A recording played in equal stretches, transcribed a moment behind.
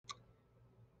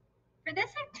For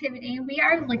this activity, we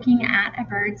are looking at a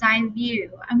bird's eye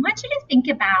view. I want you to think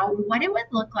about what it would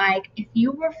look like if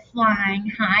you were flying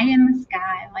high in the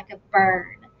sky like a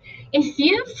bird. If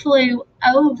you flew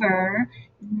over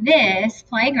this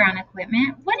playground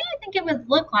equipment, what do you think it would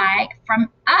look like from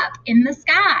up in the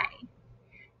sky?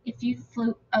 If you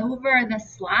flew over the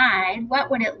slide,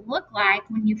 what would it look like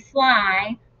when you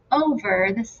fly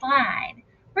over the slide?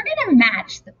 We're going to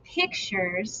match the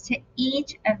pictures to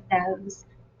each of those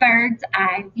bird's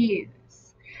eye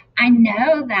views. I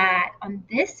know that on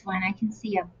this one I can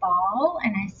see a ball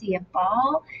and I see a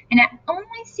ball and I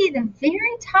only see the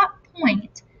very top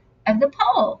point of the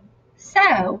pole.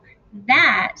 So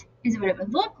that is what it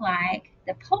would look like,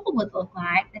 the pole would look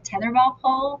like, the tetherball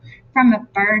pole from a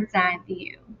bird's eye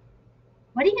view.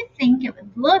 What do you think it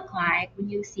would look like when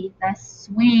you see the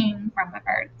swing from a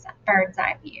bird's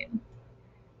eye view?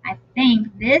 I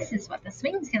think this is what the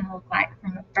swing is going to look like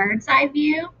from a bird's eye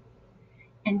view.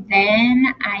 And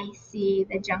then I see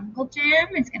the jungle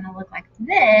gym is going to look like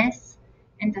this.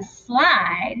 And the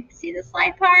slide, see the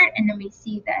slide part? And then we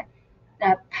see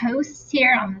the posts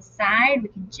here on the side. We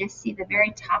can just see the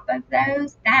very top of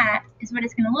those. That is what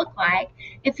it's going to look like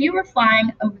if you were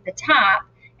flying over the top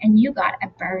and you got a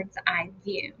bird's eye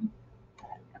view.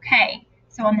 Okay,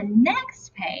 so on the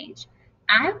next page,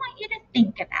 I want you to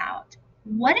think about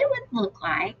what it would look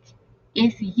like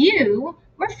if you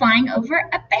were flying over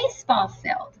a baseball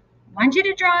field. I want you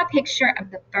to draw a picture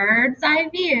of the bird's eye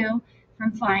view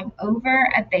from flying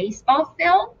over a baseball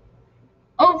field,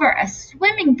 over a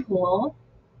swimming pool,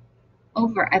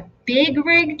 over a big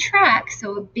rig truck,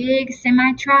 so a big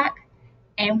semi-truck,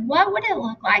 and what would it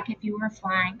look like if you were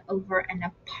flying over an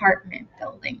apartment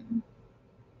building?